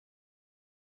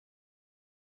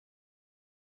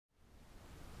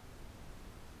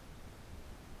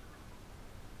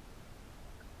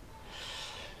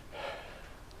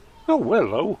Oh,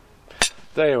 hello.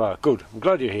 There you are. Good. I'm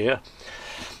glad you're here.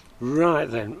 Right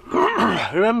then.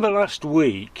 Remember last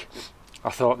week I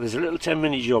thought there's a little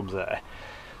 10-minute job there.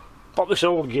 Pop this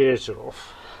old gaiter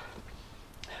off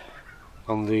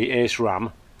on the Ace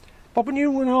Ram. Pop a new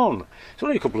one on. It's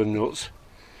only a couple of nuts.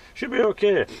 Should be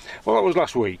okay. Well, that was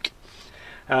last week.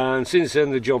 And since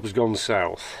then the job's gone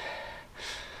south.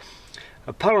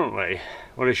 Apparently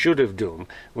what I should have done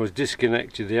was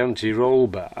disconnected the anti-roll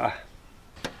bar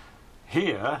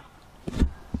here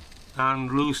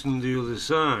and loosened the other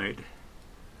side,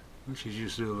 which is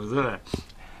just over there,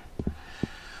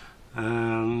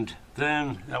 and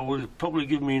then that would probably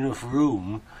give me enough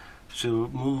room to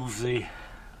move the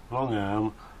long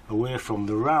arm away from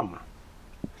the ram.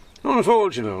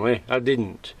 Unfortunately I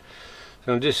didn't,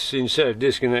 so I just instead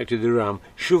disconnected the ram,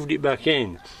 shoved it back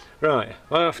in. Right,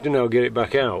 I have to now get it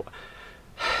back out.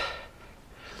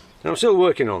 I'm still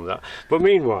working on that, but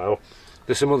meanwhile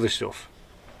there's some other stuff.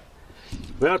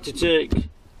 We had to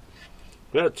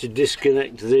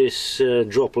disconnect this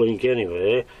drop link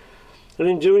anyway, and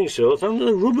in doing so I found that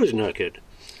the rubber's knackered.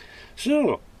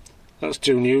 So that's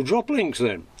 2 new drop links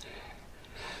then.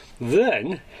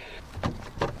 Then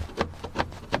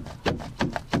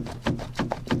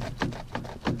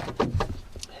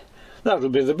that'll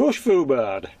be the bush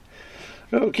foobard.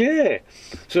 Okay,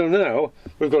 so now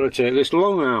we've got to take this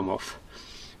long arm off,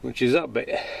 which is that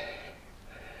bit.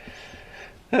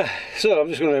 So I'm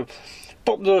just going to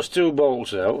pop those 2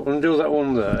 bolts out, undo that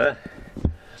one there,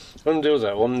 undo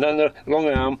that one, then the long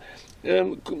arm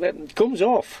comes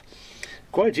off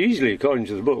quite easily according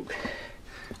to the book.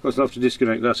 Of course I'll have to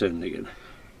disconnect that end again.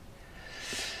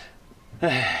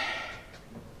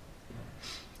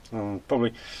 I'll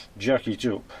probably jack it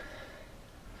up.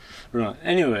 Right,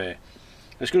 anyway,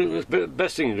 the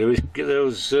best thing to do is get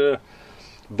those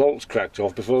bolts cracked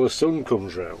off before the sun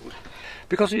comes round,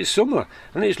 because it's summer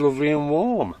and it's lovely and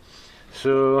warm.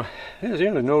 So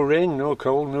yeah, no rain, no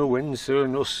cold, no wind, so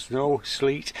no snow,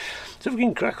 sleet, so we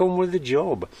can crack on with the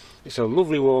job. It's a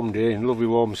lovely warm day and lovely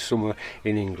warm summer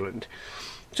in England.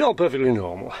 It's all perfectly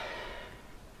normal.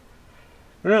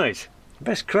 Right,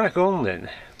 best crack on then.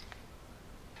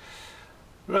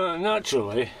 Right,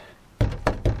 naturally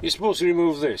you're supposed to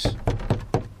remove this.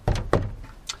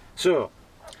 So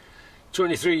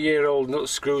 23-year-old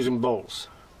nuts, screws and bolts.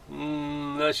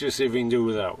 Let's just see if we can do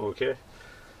without, okay?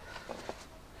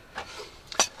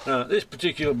 Now this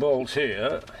particular bolt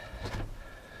here,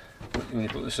 let me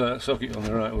put the socket on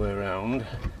the right way around,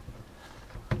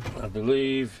 I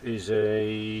believe is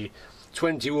a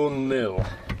 21mm.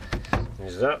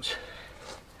 Is that?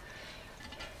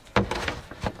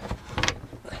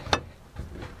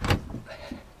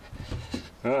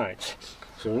 Right,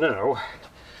 so now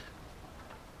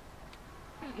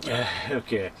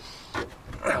okay,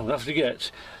 I'll have to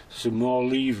get some more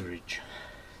leverage.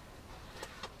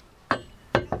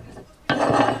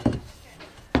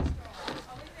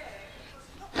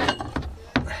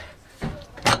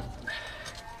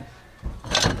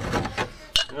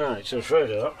 Right, so try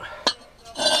that.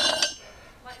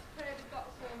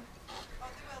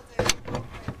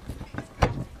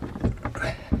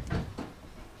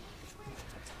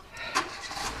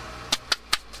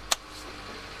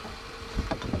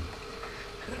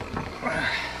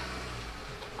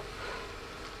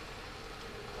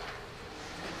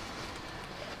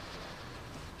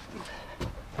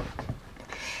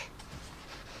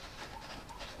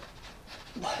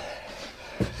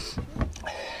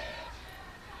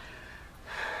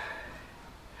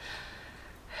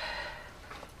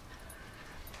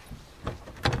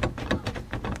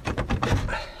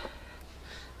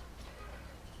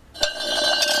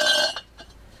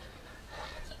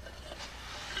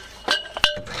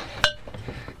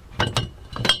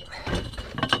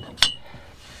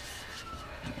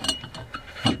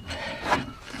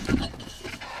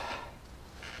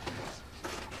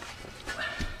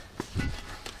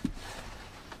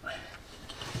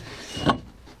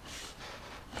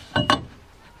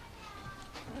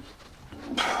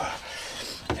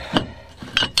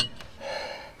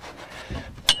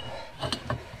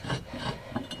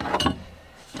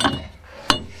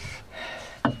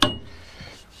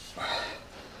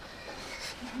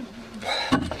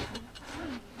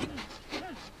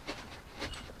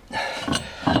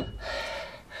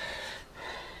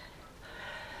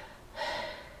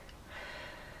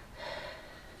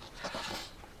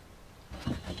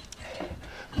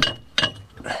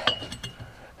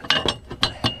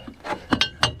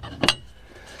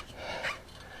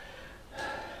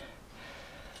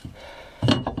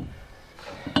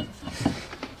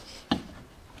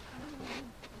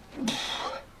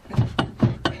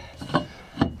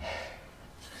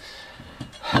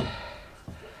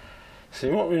 So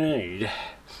what we need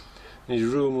is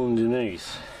room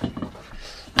underneath.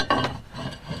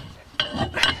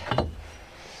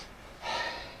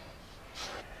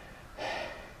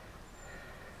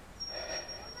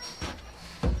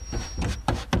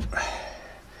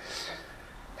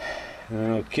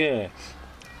 Okay.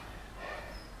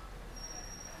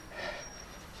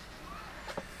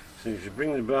 So if you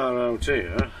bring the bar out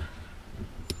here,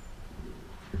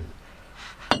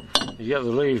 you get the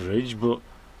leverage, but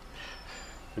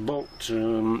the bolt,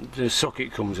 the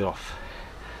socket comes off.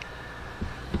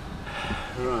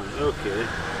 Right, okay.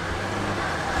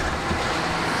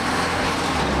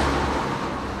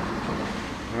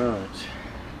 Right.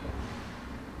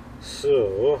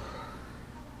 So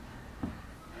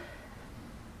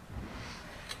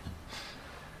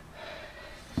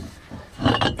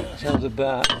let's have the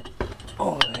bar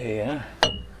over here.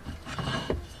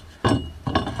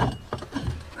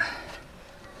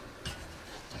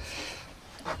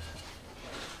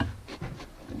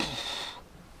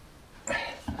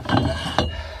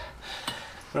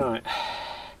 Right,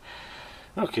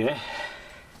 okay.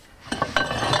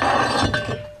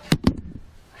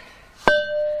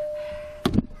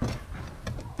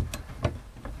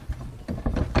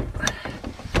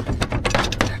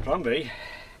 Plan B.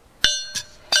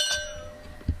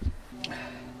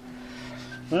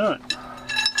 Right,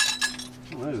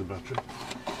 well, there's the battery.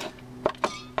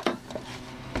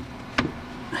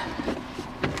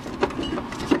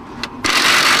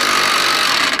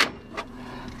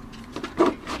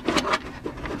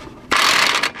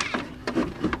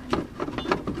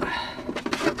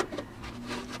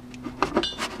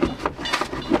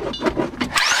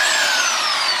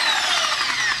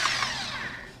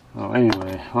 Well,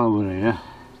 anyway, while we're here,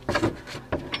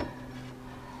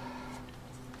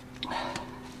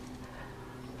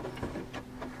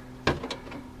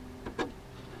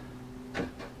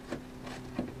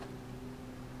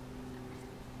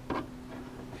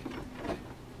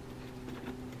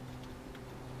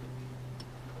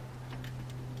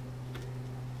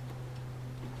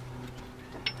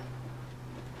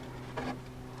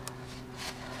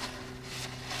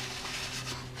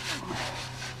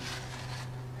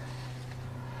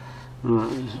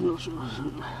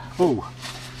 oh,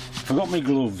 forgot my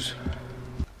gloves.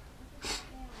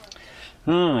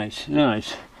 Right,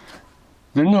 right.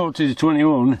 The nut is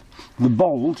 21, the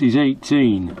bolt is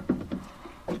 18,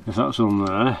 if that's on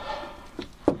there.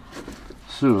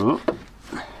 So,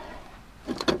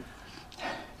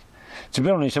 to be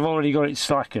honest, I've already got it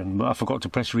slackened, but I forgot to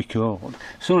press record.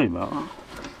 Sorry about that.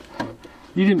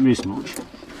 You didn't miss much.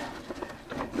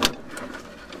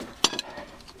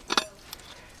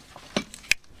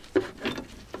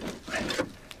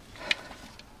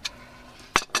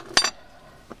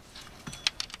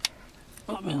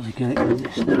 I'll be able to get it with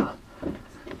this now.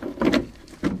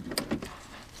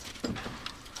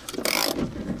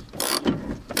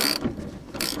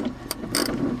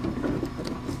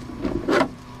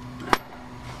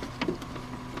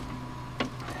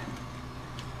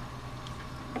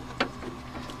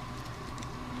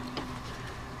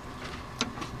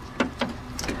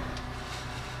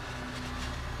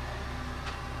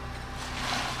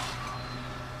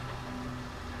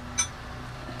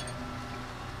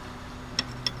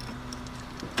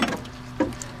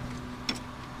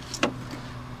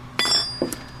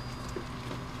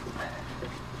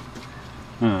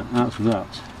 Right, that's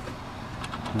that.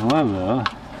 However,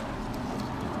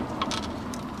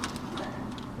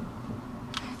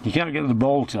 you can't get the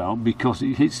bolt out because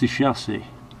it hits the chassis.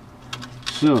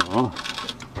 So,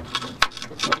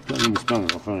 can't even span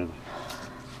it off either.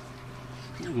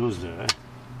 It goes there.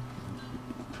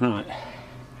 Right.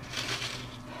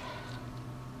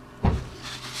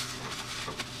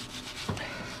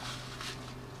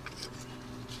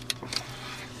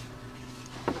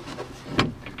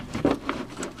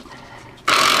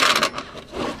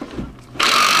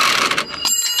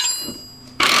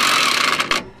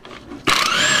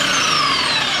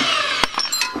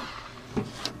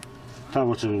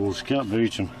 Power tools, can't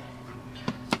beat them.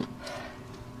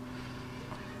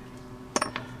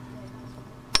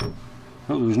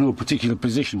 Well, there was no particular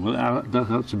position that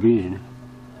had to be in.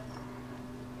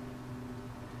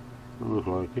 Doesn't look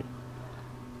like it.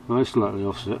 Nice, slightly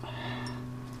offset.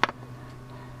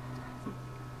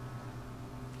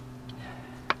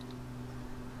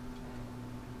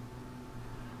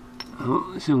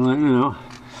 Oh, it's like, you know.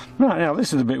 Right now,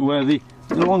 this is the bit where the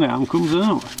long arm comes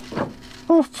out.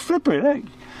 Oh, flipping heck!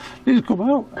 It's come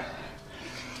out.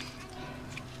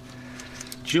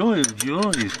 Joy of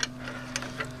joys.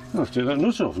 I'll have to take that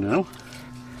nut off now.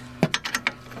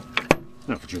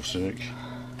 Not for just sake.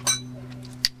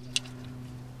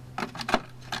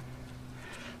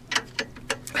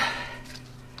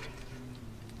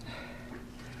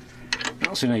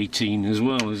 that's an 18 as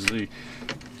well as the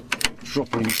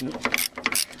drop link.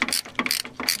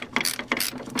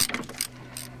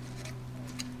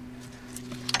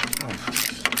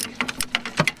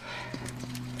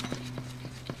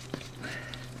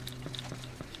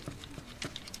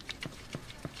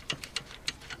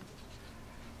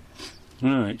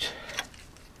 Right,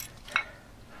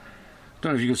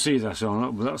 don't know if you can see that or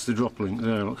not, but that's the drop link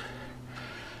there, look.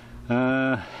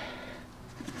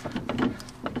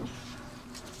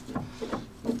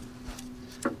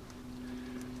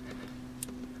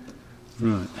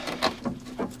 Right.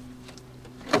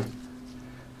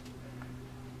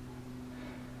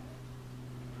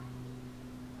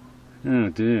 Oh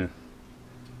dear,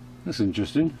 that's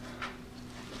interesting.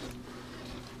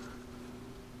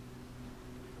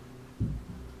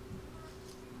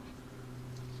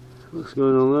 What's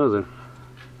going on there then?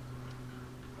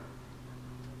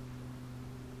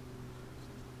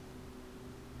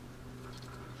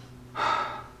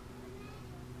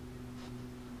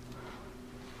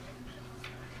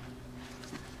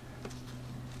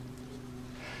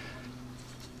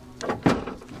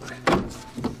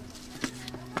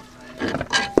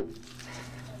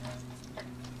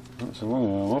 That's a long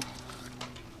arm off.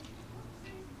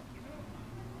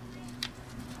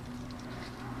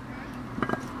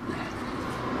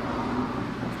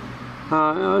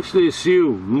 I actually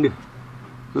assumed that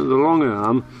the long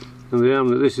arm and the arm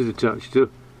that this is attached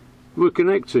to were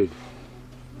connected.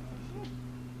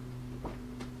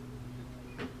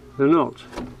 They're not.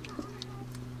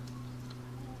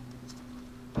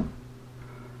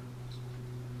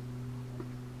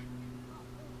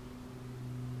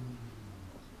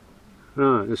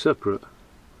 Right, they're separate.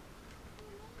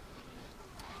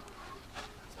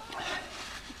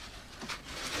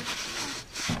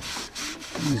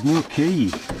 There's no key.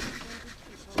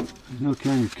 There's no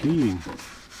kind of keying.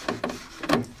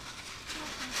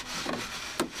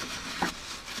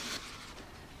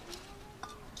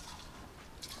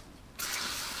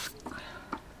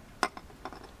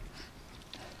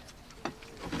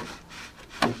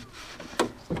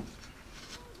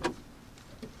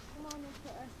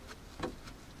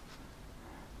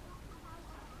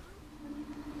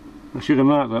 I should have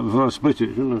marked that before I split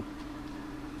it, shouldn't I?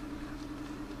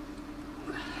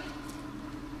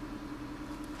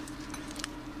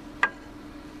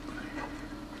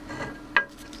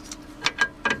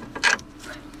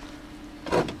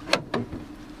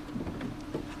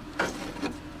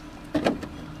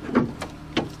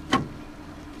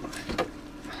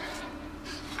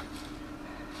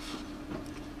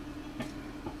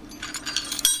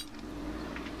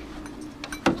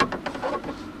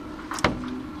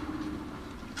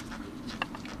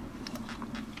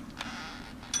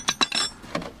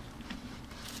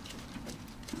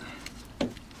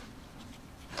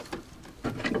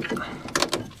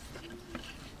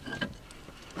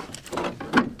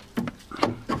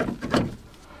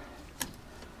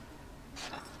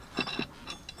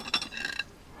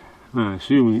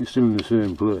 Assuming it's still in the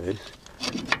same place.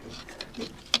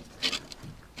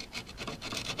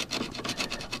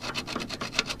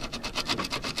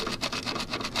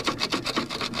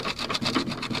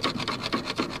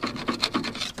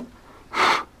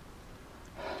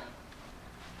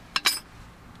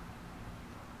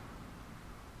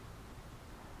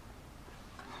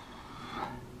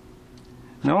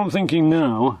 Now what I'm thinking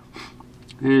now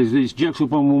is it's jacks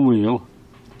up on one wheel.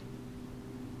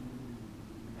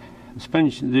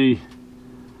 Suspension,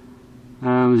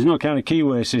 there's no kind of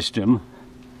keyway system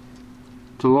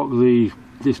to lock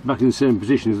this back in the same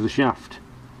position as the shaft.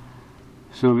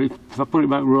 So if I put it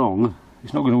back wrong,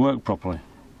 it's not going to work properly.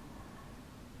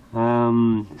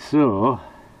 So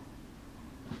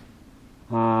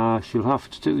I shall have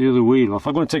to take the other wheel off.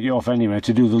 I'm going to take it off anyway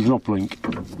to do the drop link.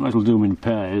 Might as well do them in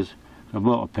pairs. I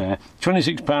bought a pair.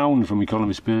 £26 from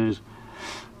Economy Spares.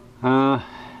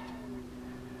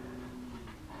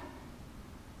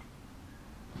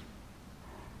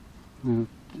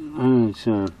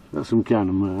 That's some kind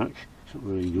of mark. It's not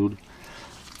very good.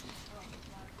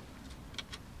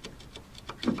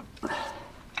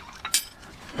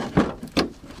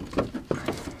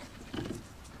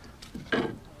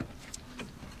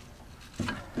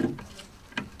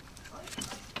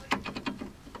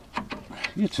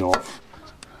 It's off.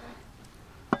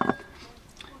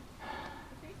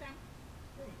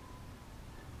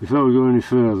 Before we go any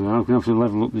further, I'm going to have to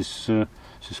level up this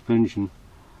suspension.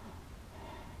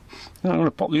 Now I'm going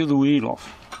to pop the other wheel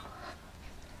off.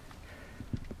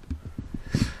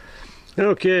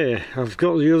 Okay, I've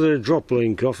got the other drop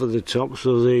link off at the top,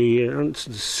 so the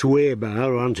sway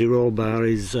bar or anti-roll bar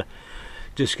is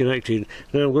disconnected.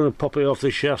 Now I'm going to pop it off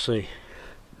the chassis.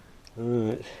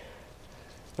 Right.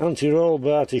 Anti-roll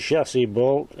bar to chassis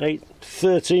bolt,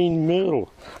 13mm.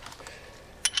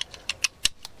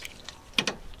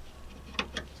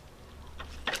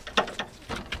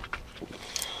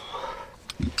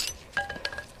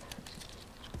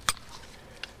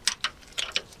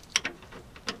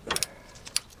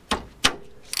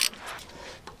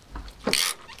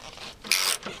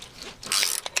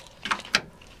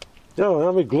 Oh,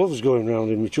 how many gloves going round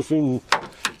in my chuffing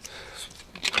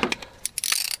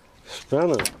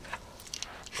spanner?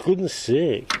 For goodness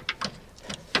sake.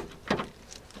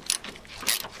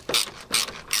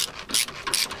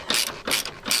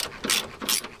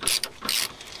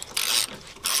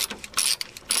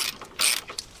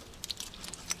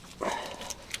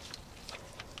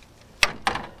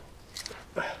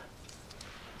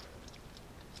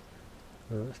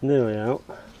 That's nearly out.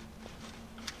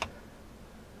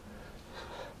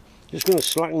 Just going to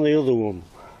slacken the other one.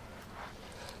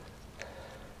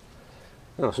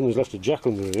 Oh, somebody's left a jack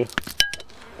under here.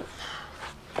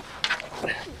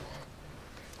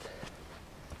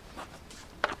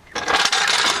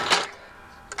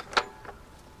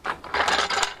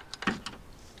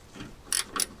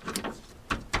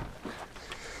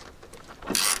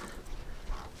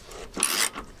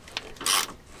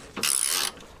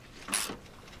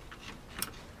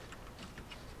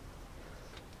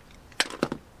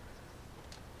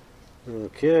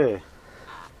 Okay.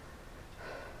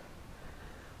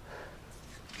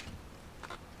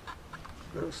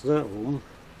 That's that one.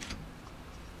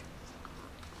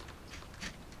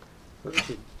 That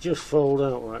should just fold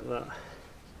out like that.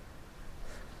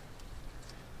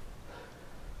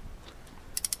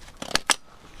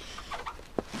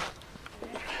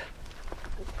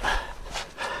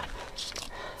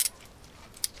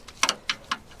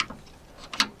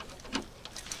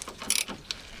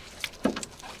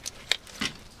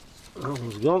 That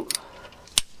one's gone.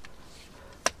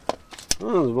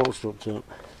 Oh, the bolt's dropped out.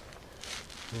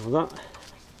 Now that.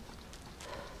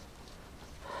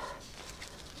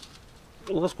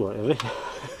 Oh, that's quite heavy.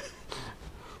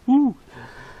 Woo!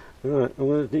 Right, I'm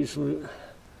going to need some.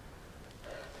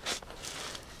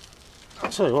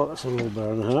 I'll tell you what, that's a roll bar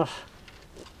and a half.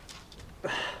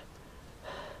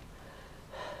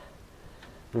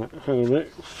 Right, hang on a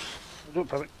minute. Don't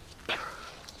panic.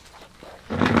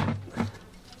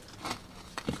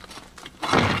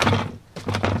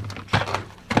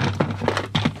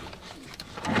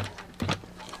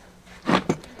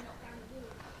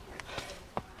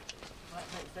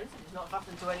 It's not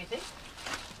fastened to anything.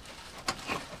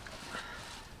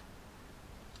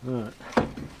 Right,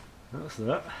 that's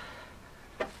that.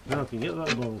 Now I can get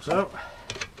that bolt out.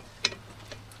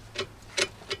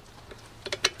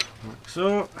 Like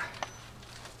so.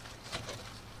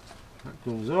 That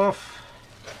comes off.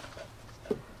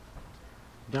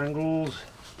 Dangles.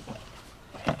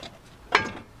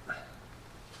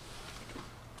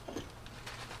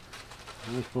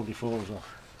 And this probably falls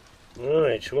off.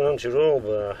 Right, one anti-roll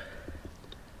bar.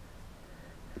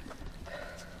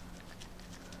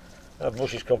 That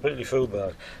bush is completely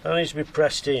foobarred. That needs to be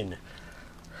pressed in.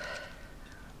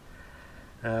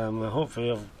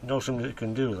 Hopefully I know somebody that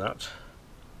can do that.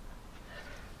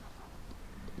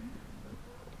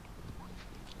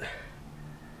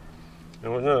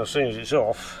 And now as soon as it's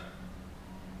off,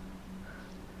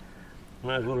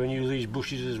 might as well renew these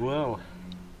bushes as well.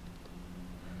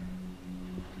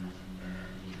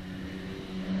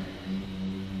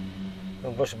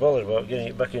 I'm not bothered about getting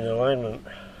it back in alignment.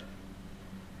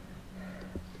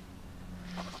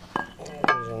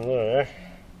 There's in there,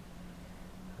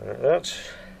 like that.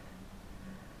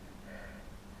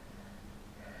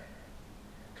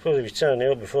 I suppose if you turn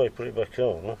it up before you put it back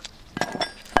on.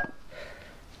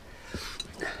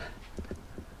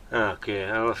 Okay,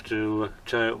 I'll have to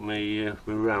tie up my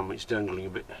ram, it's dangling a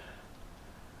bit.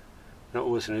 Not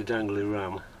worse than a dangly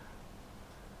ram.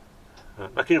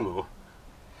 Right, back in a moment.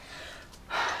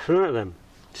 Right then,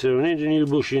 so we need a new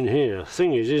bush in here.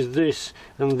 Thing is this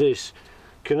and this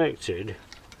connected,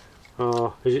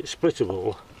 or is it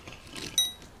splittable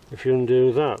if you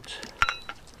undo that?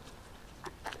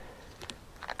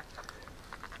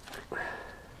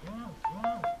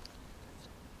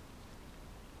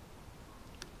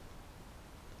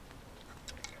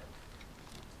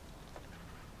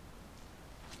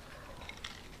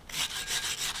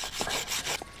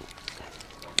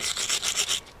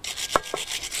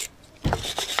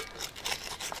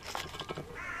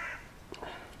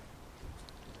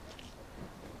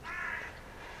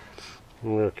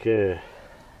 Okay.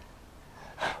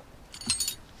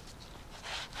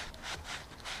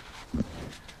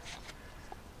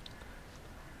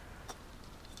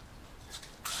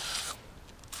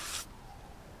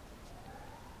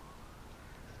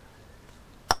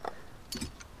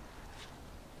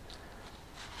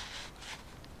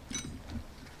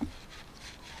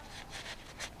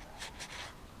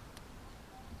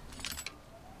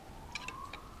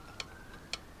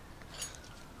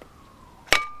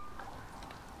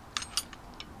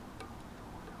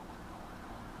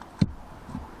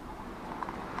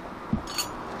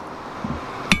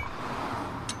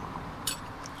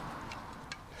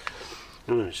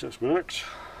 Right, so that's marked.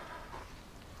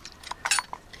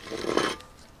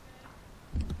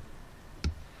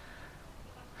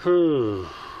 Well,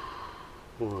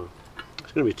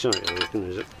 it's going to be tight, I reckon,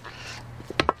 is it?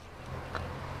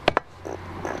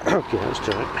 Okay, that's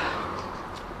tight.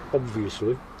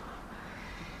 Obviously.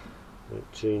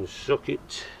 18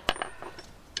 socket.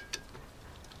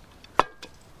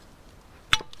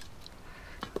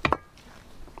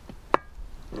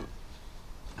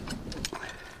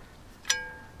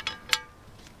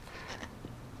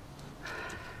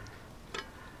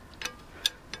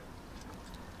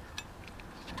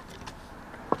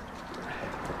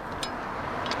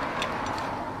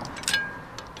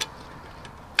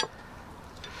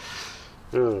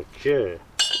 Okay,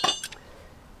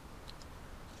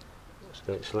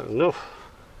 that's slack enough.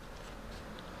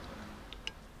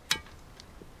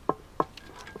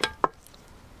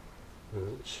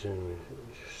 Let's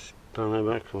just span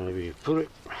it back wherever you put it.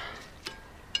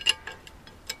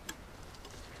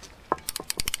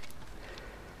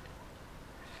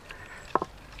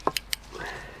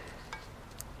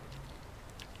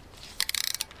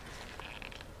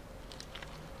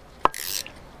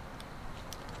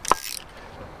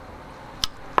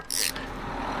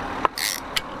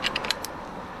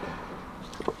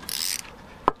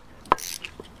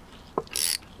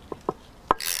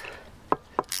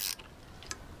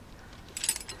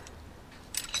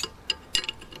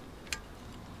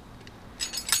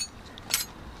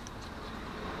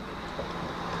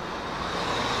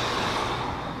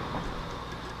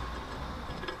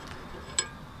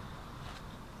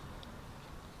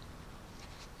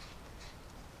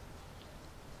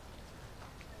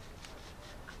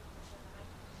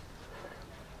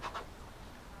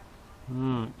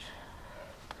 Right.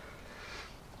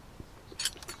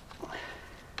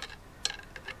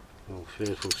 Old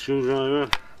faithful screwdriver.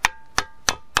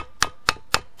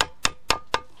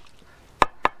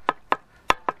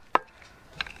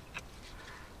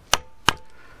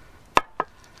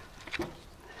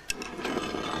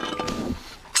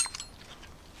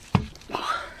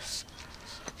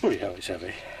 Look how it's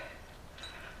heavy.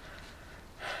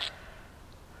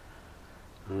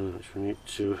 Right, we need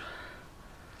to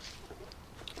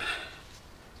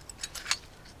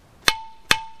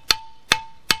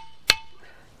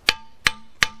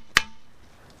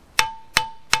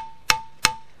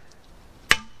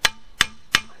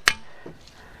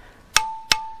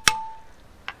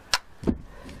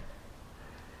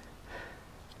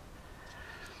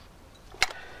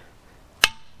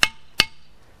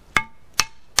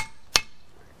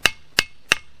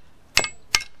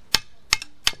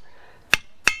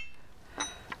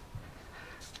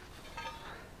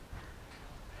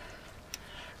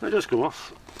it does come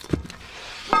off.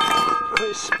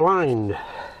 It's splined.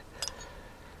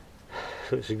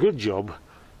 So it's a good job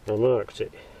I marked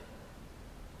it.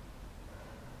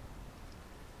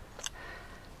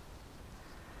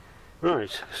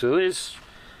 Right, so this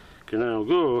can now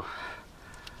go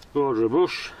border a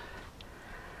bush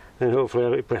and hopefully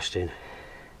have it pressed in.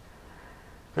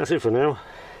 That's it for now.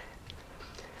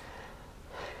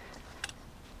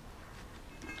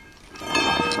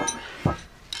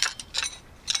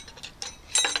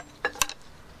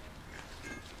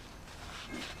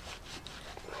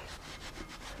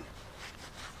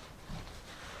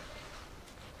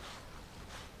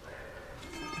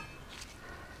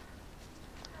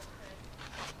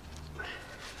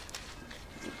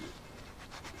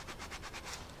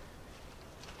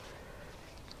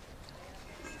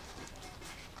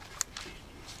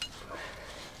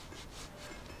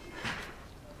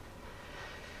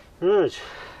 Right.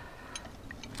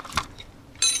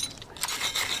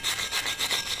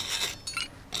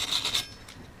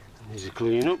 Needs a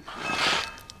clean up.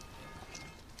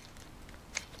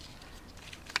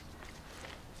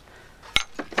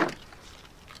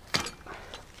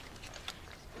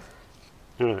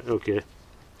 Right, okay.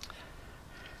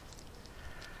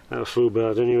 That was so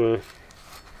bad anyway.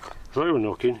 Thought you were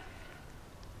knocking.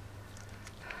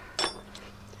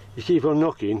 You keep on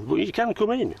knocking, but you can come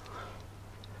in.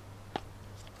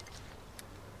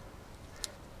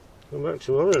 Come back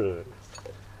tomorrow night.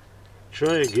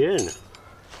 Try again.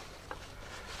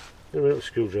 Where's my little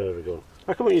screwdriver gone?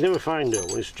 How come you never find out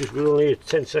when it's just we were only here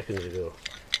 10 seconds ago?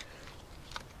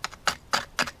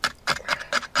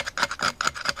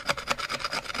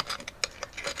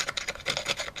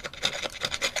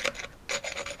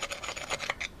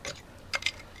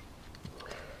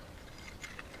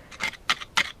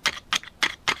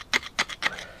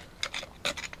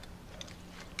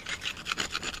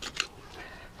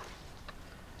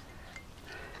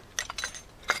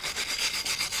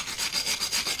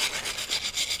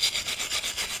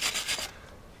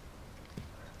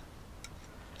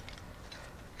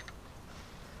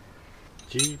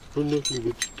 Deep for nothing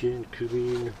but you can't come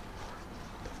in.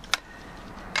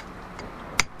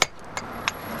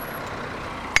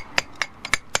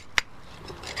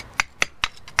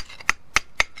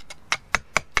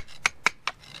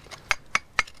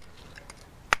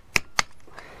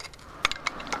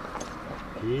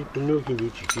 Deep for nothing but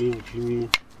you can't come in.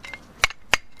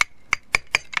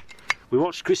 We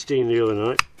watched Christine the other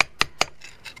night.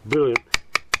 Brilliant.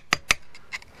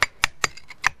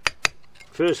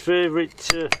 First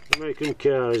favourite American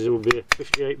cars will be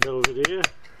 58 Belvedere.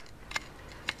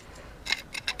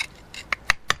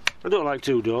 I don't like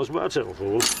two doors, but I settle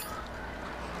for one.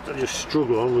 I just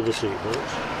struggle on with the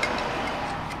seatbelts.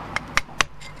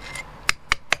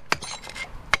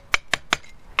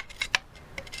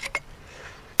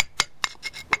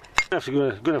 I'm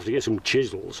going to have to get some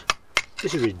chisels.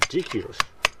 This is ridiculous.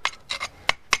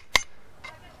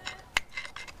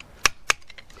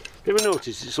 You ever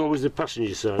notice it's always the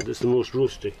passenger side that's the most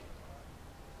rusty?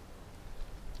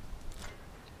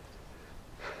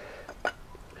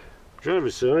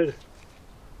 Driver's side.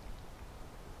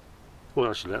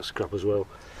 Well, actually that's crap as well.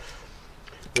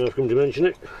 Now I've come to mention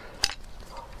it.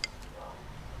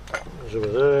 There's over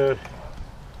there.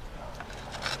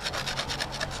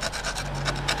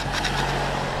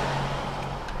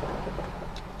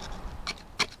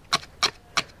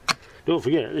 Don't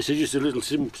forget, this is just a little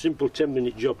simple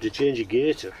 10-minute job to change a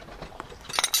gaiter.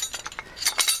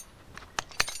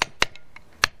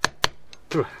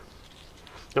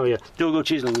 Oh yeah, don't go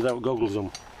chiseling without goggles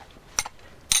on.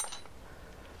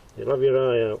 You'll have your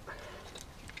eye out.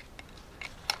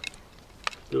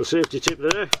 Little safety tip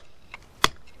there.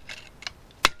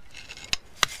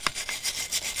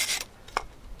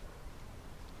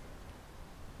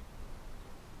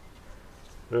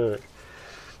 Right,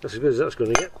 that's as good as that's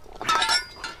going to get.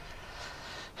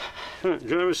 Right,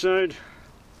 driver's side,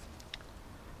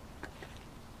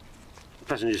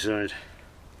 passenger side.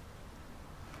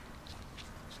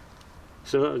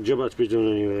 So that job had to be done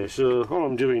anyway. So all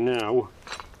I'm doing now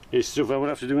is stuff I would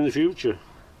have to do in the future.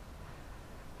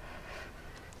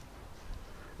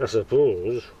 I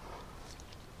suppose.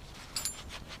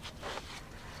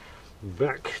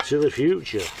 Back to the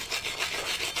future.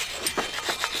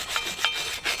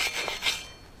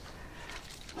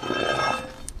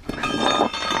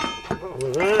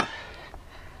 There.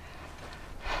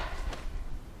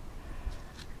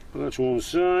 That's one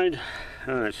side.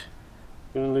 Right,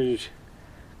 going to need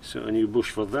sort of a new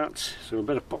bush for that, so I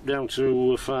better pop down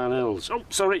to Farnell's. Oh,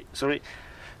 sorry,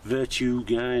 Virtue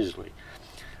Geisley.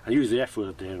 I used the F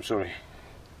word there, I'm sorry.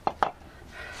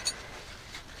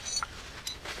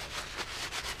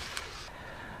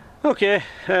 Okay,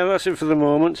 that's it for the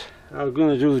moment. I'm going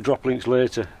to do the drop links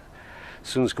later.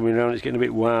 Sun's coming around, it's getting a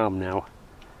bit warm now.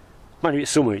 Mind you,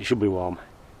 it's summer, it should be warm.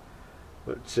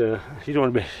 But you don't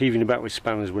want to be heaving about with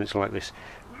spanners when it's like this.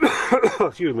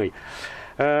 Excuse me.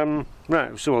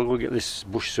 Right, so we'll get this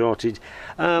bush sorted.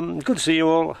 Good to see you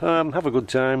all. Have a good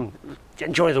time.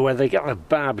 Enjoy the weather, get on a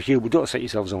barbecue, but don't set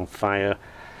yourselves on fire.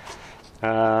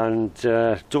 And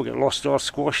don't get lost or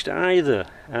squashed either.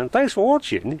 And thanks for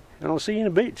watching, and I'll see you in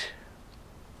a bit.